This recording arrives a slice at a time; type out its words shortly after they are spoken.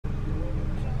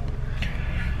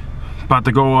About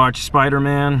to go watch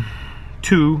Spider-Man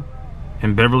 2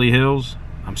 in Beverly Hills.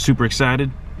 I'm super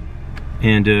excited.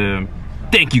 And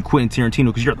thank you, Quentin Tarantino,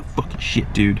 because you're the fucking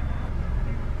shit, dude.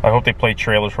 I hope they play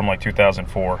trailers from like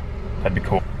 2004. That'd be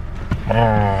cool.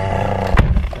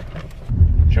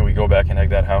 Should we go back and egg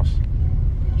that house?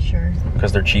 Sure.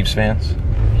 Because they're Chiefs fans?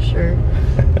 Sure.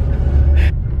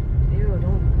 Ew,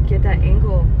 don't get that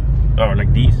angle. Oh,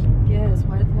 like these? Yes,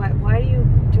 why do you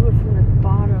do it from the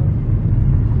bottom?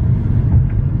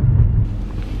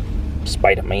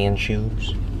 Spider-Man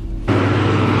shoes. I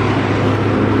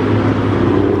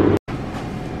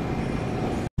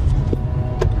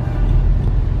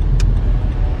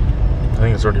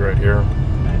think it's already right here.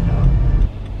 I know.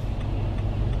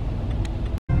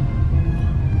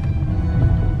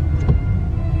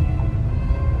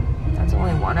 That's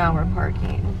only 1 hour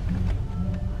parking.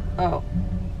 Oh.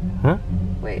 Huh?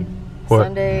 Wait. What?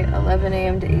 Sunday, 11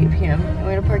 a.m. to 8 p.m. You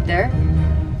want to park there?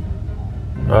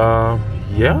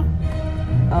 Yeah?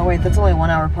 Oh, wait, that's only 1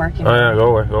 hour parking. Oh, yeah,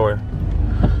 go away, go away.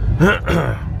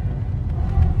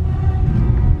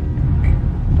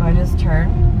 Do I just turn?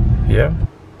 Yeah.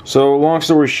 So, long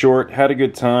story short, had a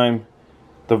good time.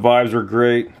 The vibes were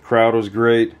great, crowd was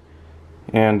great.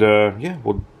 And, yeah,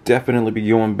 we'll definitely be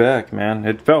going back, man.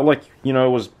 It felt like, you know,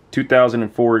 it was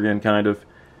 2004 again, kind of.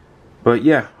 But,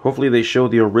 yeah, hopefully they show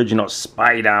the original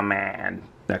Spider-Man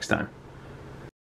next time.